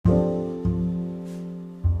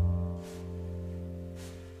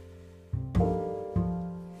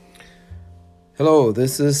Hello,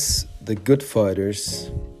 this is the Good Fighters.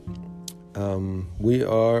 We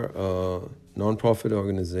are a nonprofit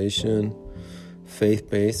organization,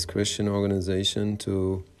 faith-based Christian organization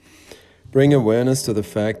to bring awareness to the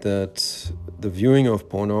fact that the viewing of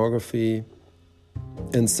pornography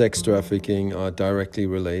and sex trafficking are directly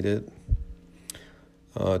related.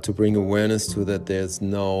 To bring awareness to that it's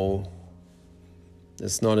not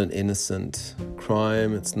an innocent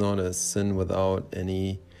crime, it's not a sin without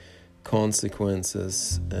any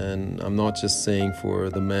consequences, and I'm not just saying for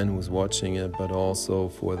the man who's watching it, but also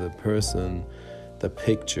for the person, the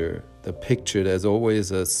picture. There's always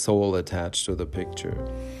a soul attached to the picture.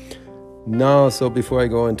 Now, so before I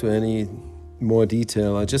go into any more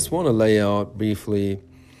detail, I just want to lay out briefly.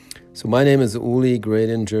 So my name is Uli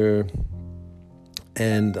Gradinger,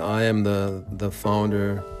 and I am the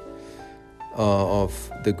founder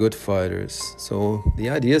of the Good Fighters. So the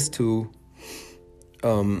idea is to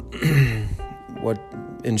what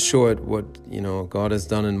God has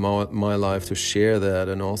done in my life, to share that,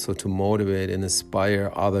 and also to motivate and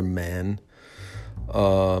inspire other men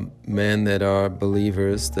that are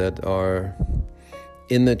believers, that are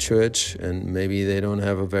in the church, and maybe they don't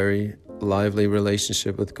have a very lively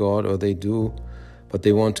relationship with God, or they do, but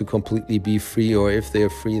they want to completely be free, or if they're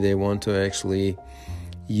free, they want to actually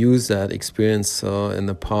use that experience in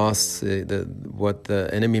the past, what the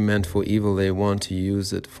enemy meant for evil. They want to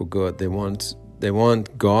use it for good. They want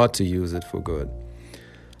God to use it for good.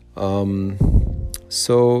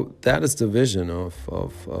 So that is the vision of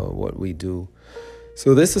what we do.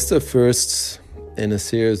 So this is the first in a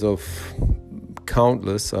series of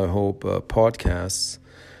countless, I hope, podcasts.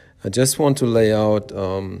 I just want to lay out.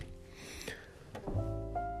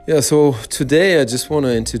 So today I just want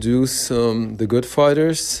to introduce the Good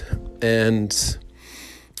Fighters, and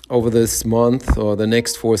over this month or the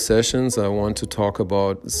next 4 sessions I want to talk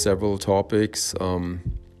about several topics. I'm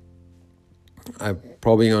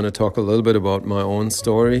probably going to talk a little bit about my own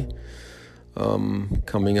story,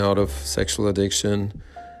 coming out of sexual addiction,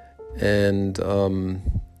 and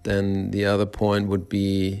then the other point would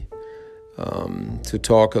be to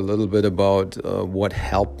talk a little bit about what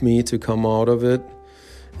helped me to come out of it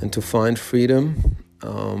and to find freedom,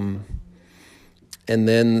 and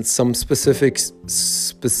then some specifics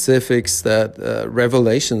that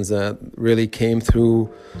revelations that really came through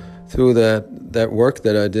that work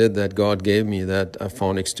that I did, that God gave me, that I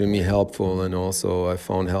found extremely helpful, and also I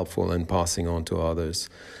found helpful in passing on to others.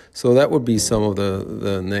 So that would be some of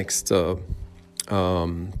the next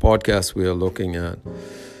podcasts we are looking at.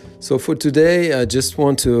 So for today, I just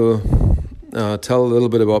want to tell a little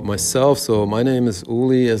bit about myself. So my name is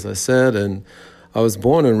Uli, as I said, and I was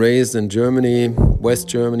born and raised in Germany, West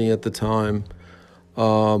Germany at the time.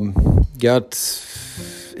 Got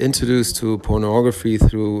introduced to pornography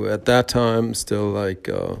through, at that time, still like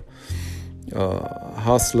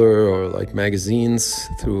Hustler or like magazines,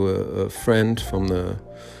 through a friend from the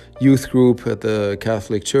youth group at the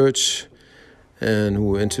Catholic Church, and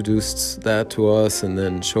who introduced that to us and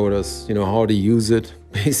then showed us, how to use it,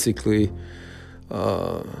 basically.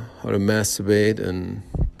 How to masturbate and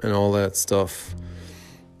all that stuff,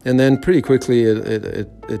 and then pretty quickly I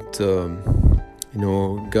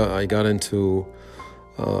got into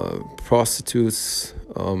prostitutes.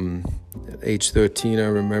 At age 13, I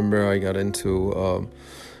remember I got into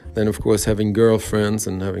then of course having girlfriends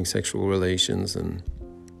and having sexual relations, and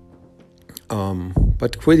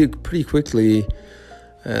but pretty quickly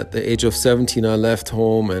at the age of 17 I left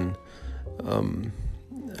home and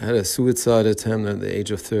had a suicide attempt at the age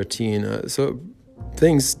of 13. So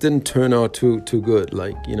things didn't turn out too good.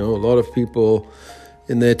 Like, a lot of people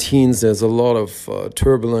in their teens, there's a lot of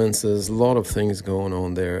turbulence, there's a lot of things going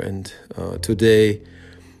on there. And today,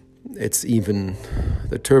 it's even,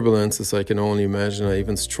 the turbulences, I can only imagine, are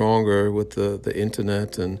even stronger with the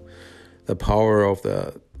internet, and the power of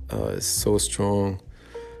that is so strong,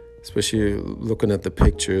 especially looking at the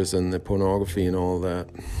pictures and the pornography and all that.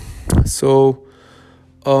 So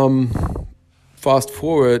fast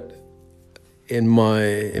forward in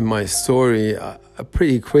my story, I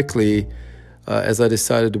pretty quickly, as I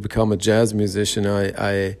decided to become a jazz musician,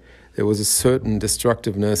 there was a certain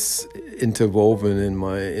destructiveness interwoven in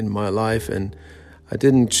my life, and I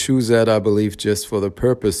didn't choose that, I believe, just for the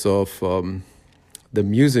purpose of the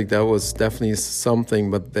music. That was definitely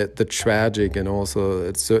something, but the tragic and also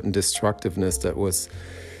a certain destructiveness that was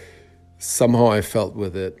somehow I felt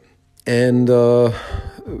with it. And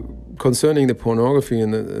concerning the pornography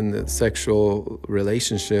and the sexual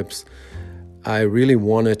relationships, I really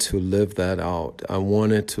wanted to live that out. I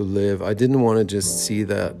didn't want to just see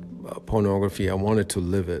that pornography. I wanted to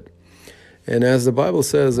live it. And as the Bible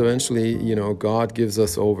says, eventually, God gives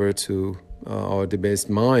us over to our debased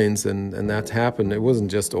minds, and that happened. It wasn't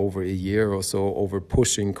just over a year or so, over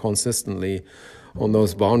pushing consistently on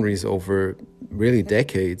those boundaries over really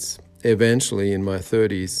decades. Eventually, in my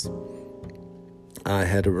 30s, I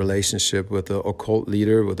had a relationship with an occult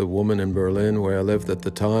leader, with a woman in Berlin where I lived at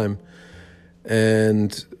the time.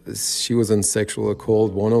 And she was in sexual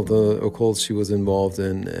occult, one of the occults she was involved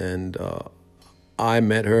in. And I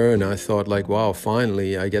met her and I thought like, wow,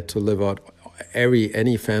 finally I get to live out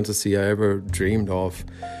any fantasy I ever dreamed of.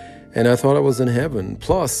 And I thought I was in heaven.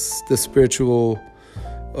 Plus the spiritual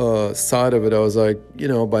side of it, I was like,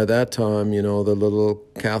 by that time, the little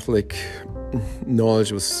Catholic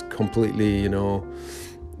knowledge was completely,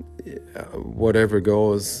 whatever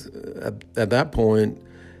goes at that point.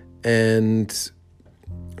 And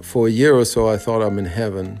for a year or so, I thought I'm in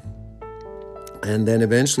heaven. And then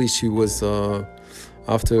eventually she was,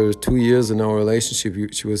 after 2 years in our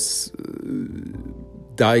relationship, she was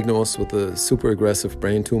diagnosed with a super aggressive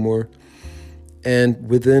brain tumor. And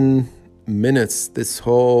within minutes, this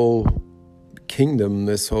whole kingdom,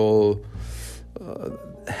 this whole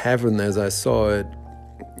heaven as I saw it,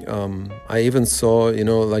 I even saw,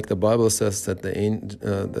 like the Bible says that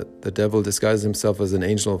the devil disguises himself as an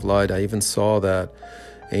angel of light. I even saw that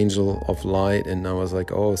angel of light, and I was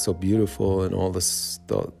like, oh, so beautiful, and all this,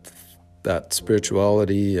 that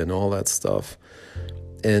spirituality and all that stuff.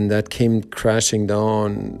 And that came crashing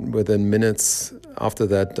down within minutes after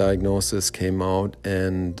that diagnosis came out,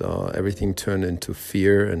 and everything turned into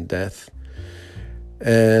fear and death.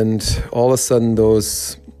 And all of a sudden,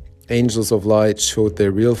 those angels of light showed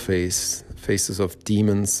their real faces of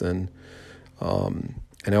demons, and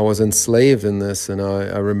I was enslaved in this. And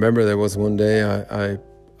I remember there was one day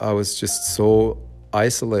I was just so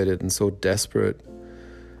isolated and so desperate.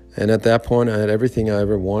 And at that point, I had everything I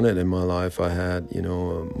ever wanted in my life. I had,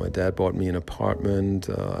 my dad bought me an apartment.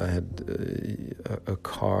 I had a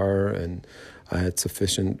car, and I had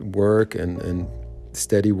sufficient work and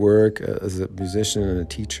steady work as a musician and a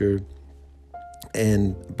teacher.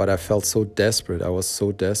 But I felt so desperate. I was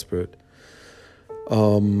so desperate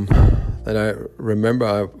that I remember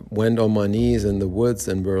I went on my knees in the woods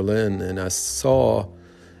in Berlin, and I saw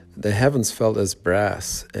the heavens felt as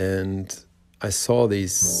brass, and I saw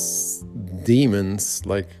these demons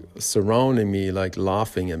like surrounding me, like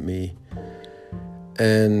laughing at me.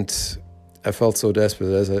 And I felt so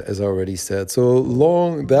desperate, as I already said. So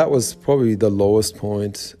long, that was probably the lowest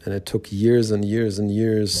point, and it took years and years and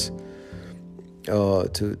years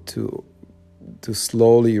to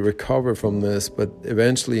slowly recover from this. But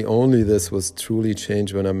eventually only this was truly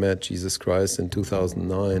changed when I met Jesus Christ in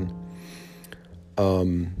 2009.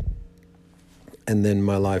 And then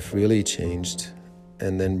my life really changed,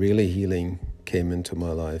 and then really healing came into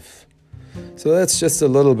my life. So that's just a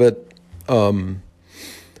little bit of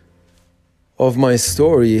my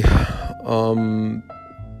story.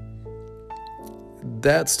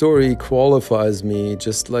 That story qualifies me,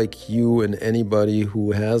 just like you and anybody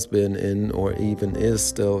who has been in or even is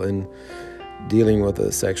still in dealing with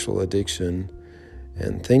a sexual addiction.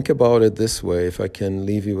 And think about it this way, if I can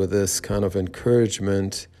leave you with this kind of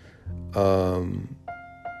encouragement.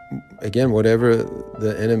 Again, whatever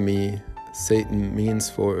the enemy, Satan, means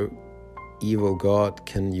for evil, God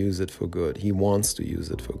can use it for good. He wants to use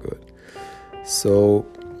it for good. So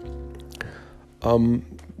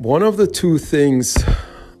one of the two things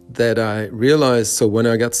that I realized, so when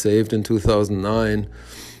I got saved in 2009,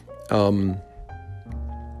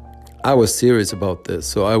 I was serious about this.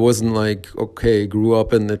 So I wasn't like, okay, grew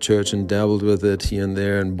up in the church and dabbled with it here and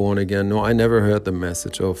there and born again. No, I never heard the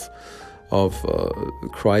message of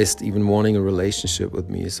Christ even wanting a relationship with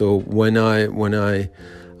me. So when I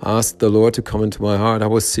asked the Lord to come into my heart, I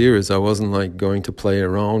was serious. I wasn't like going to play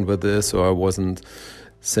around with this, or I wasn't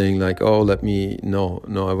saying like, oh, no,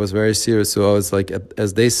 I was very serious. So I was like,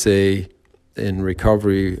 as they say in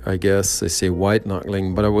recovery, I guess they say white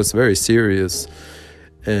knuckling, but I was very serious.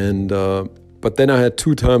 And but then I had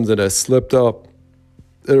 2 times that I slipped up,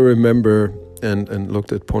 I remember, and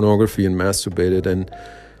looked at pornography and masturbated,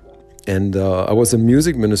 and I was in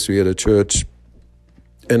music ministry at a church,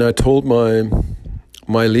 and I told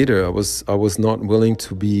my leader I was not willing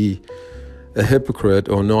to be a hypocrite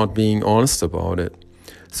or not being honest about it.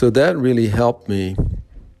 So that really helped me.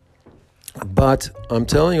 But I'm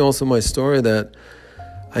telling also my story that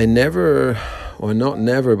I never, or not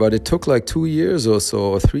never, but it took like 2 years or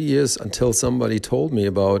so, or 3 years until somebody told me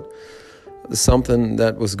about something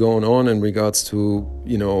that was going on in regards to,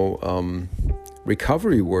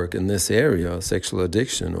 recovery work in this area, sexual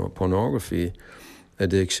addiction or pornography.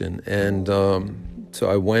 addiction. And so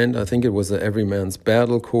I went, I think it was a Every Man's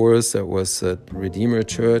Battle course that was at Redeemer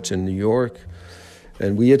Church in New York.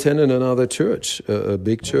 And we attended another church, a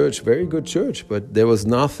big church, very good church, but there was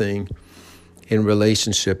nothing in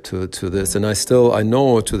relationship to this. And I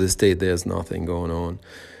know to this day there's nothing going on,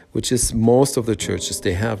 which is most of the churches,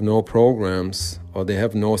 they have no programs or they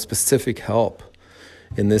have no specific help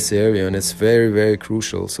in this area, and it's very, very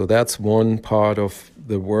crucial. So that's one part of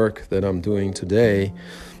the work that I'm doing today,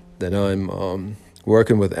 that I'm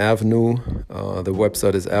working with Avenue. The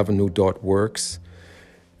website is avenue.works,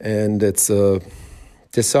 and it's a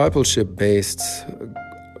discipleship-based,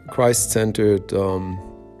 Christ-centered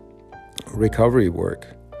recovery work.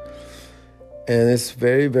 And it's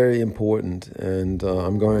very, very important, and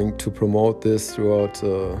I'm going to promote this throughout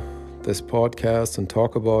this podcast and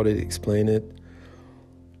talk about it, explain it.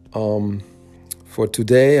 For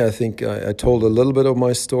today, I think I told a little bit of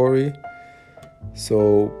my story.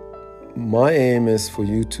 So my aim is for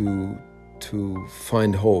you to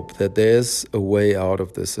find hope, that there's a way out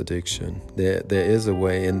of this addiction. There is a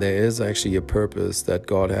way, and there is actually a purpose that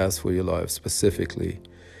God has for your life specifically.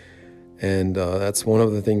 And that's one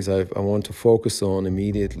of the things I want to focus on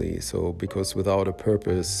immediately. So because without a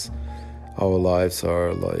purpose, our lives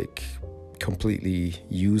are like completely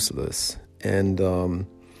useless. And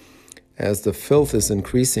as the filth is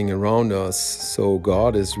increasing around us, so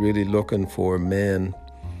God is really looking for men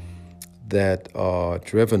that are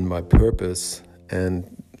driven by purpose and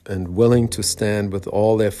willing to stand with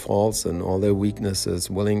all their faults and all their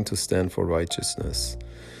weaknesses, willing to stand for righteousness.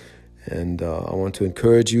 And I want to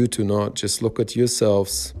encourage you to not just look at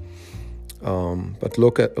yourselves, but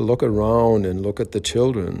look around and look at the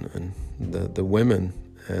children and the women.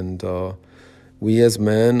 And we as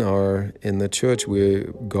men are in the church where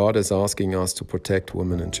God is asking us to protect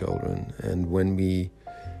women and children. And when we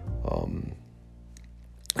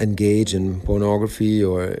engage in pornography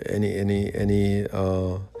or any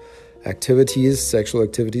activities, sexual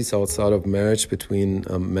activities outside of marriage between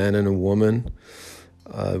a man and a woman,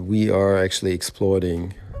 we are actually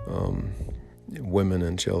exploiting women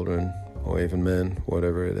and children, or even men,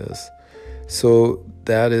 whatever it is. So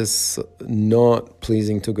that is not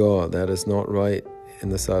pleasing to God. That is not right in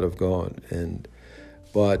the sight of God.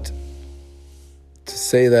 But to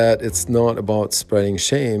say that, it's not about spreading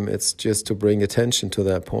shame. It's just to bring attention to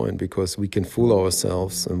that point, because we can fool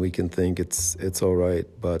ourselves and we can think it's all right.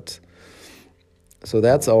 But so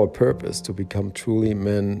that's our purpose, to become truly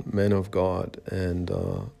men of God. And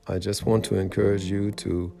I just want to encourage you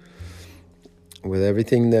to, with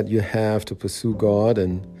everything that you have, to pursue God.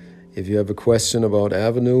 And if you have a question about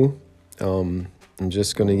Avenue, I'm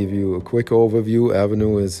just going to give you a quick overview.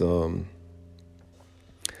 Avenue is,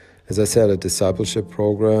 as I said, a discipleship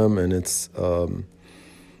program, and it's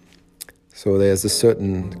so there's a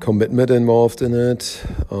certain commitment involved in it.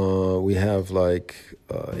 We have like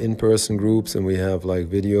in-person groups, and we have like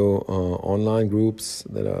video online groups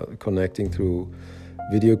that are connecting through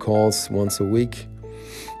video calls once a week.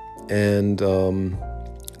 And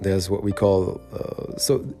there's what we call,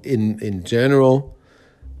 so in general,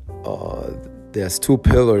 there's two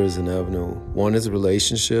pillars in Avenue. One is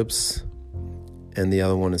relationships, and the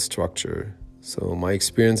other one is structure. So my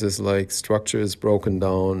experience is like structure is broken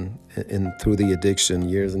down through the addiction,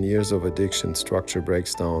 years and years of addiction, structure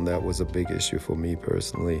breaks down. That was a big issue for me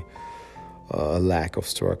personally, a lack of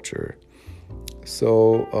structure.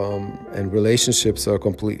 So, and relationships are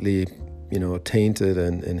completely, tainted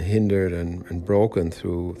and hindered and broken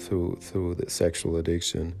through the sexual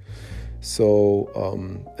addiction. So,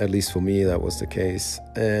 at least for me, that was the case.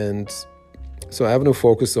 And so Avenue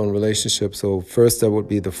focused on relationships. So first that would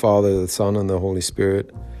be the Father, the Son, and the Holy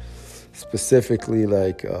Spirit. Specifically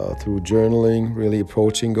like through journaling, really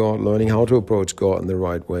approaching God, learning how to approach God in the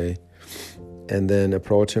right way. And then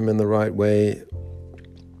approach Him in the right way.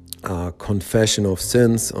 Confession of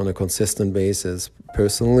sins on a consistent basis,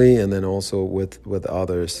 personally, and then also with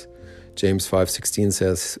others. James 5:16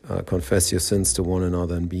 says, confess your sins to one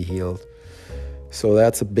another and be healed. So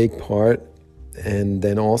that's a big part. And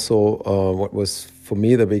then also what was for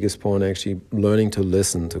me the biggest point, actually learning to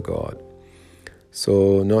listen to God.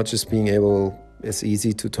 So not just being able, it's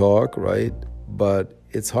easy to talk, right? But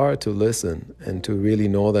it's hard to listen and to really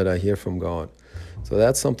know that I hear from God. So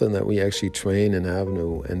that's something that we actually train in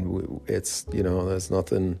Avenue, and it's, there's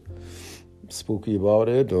nothing spooky about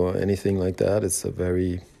it or anything like that. It's a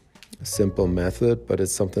very simple method, but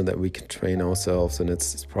it's something that we can train ourselves, and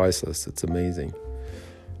it's priceless. It's amazing.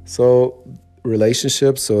 So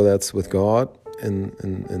relationships, so that's with God in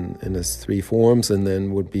its three forms, and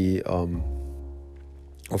then would be,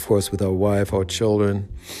 of course, with our wife, our children,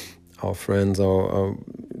 our friends, our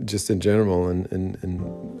just in general,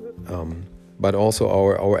 but also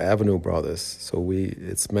our Avenue brothers. So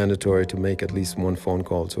it's mandatory to make at least one phone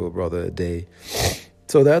call to a brother a day.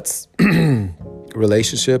 So that's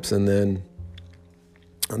relationships, and then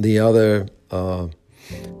the other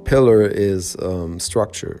pillar is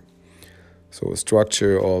structure. So a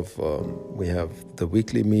structure of we have the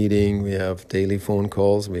weekly meeting, we have daily phone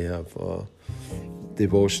calls, we have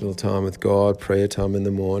devotional time with God, prayer time in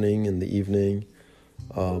the morning, in the evening.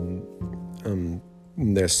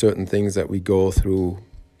 There's certain things that we go through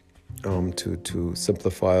to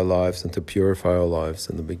simplify our lives and to purify our lives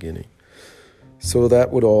in the beginning. So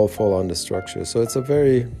that would all fall under structure. So it's a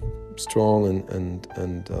very strong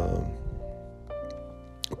and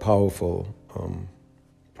powerful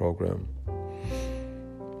program.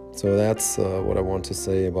 So that's what I want to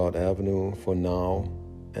say about Avenue for now,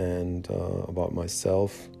 and about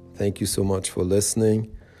myself. Thank you so much for listening.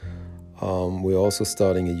 We're also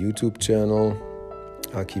starting a YouTube channel.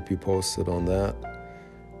 I'll keep you posted on that.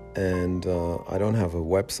 And I don't have a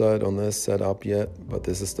website on this set up yet, but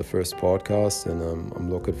this is the first podcast, and I'm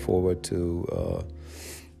looking forward to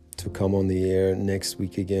come on the air next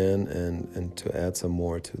week again and to add some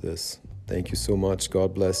more to this. Thank you so much.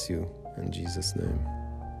 God bless you in Jesus' name.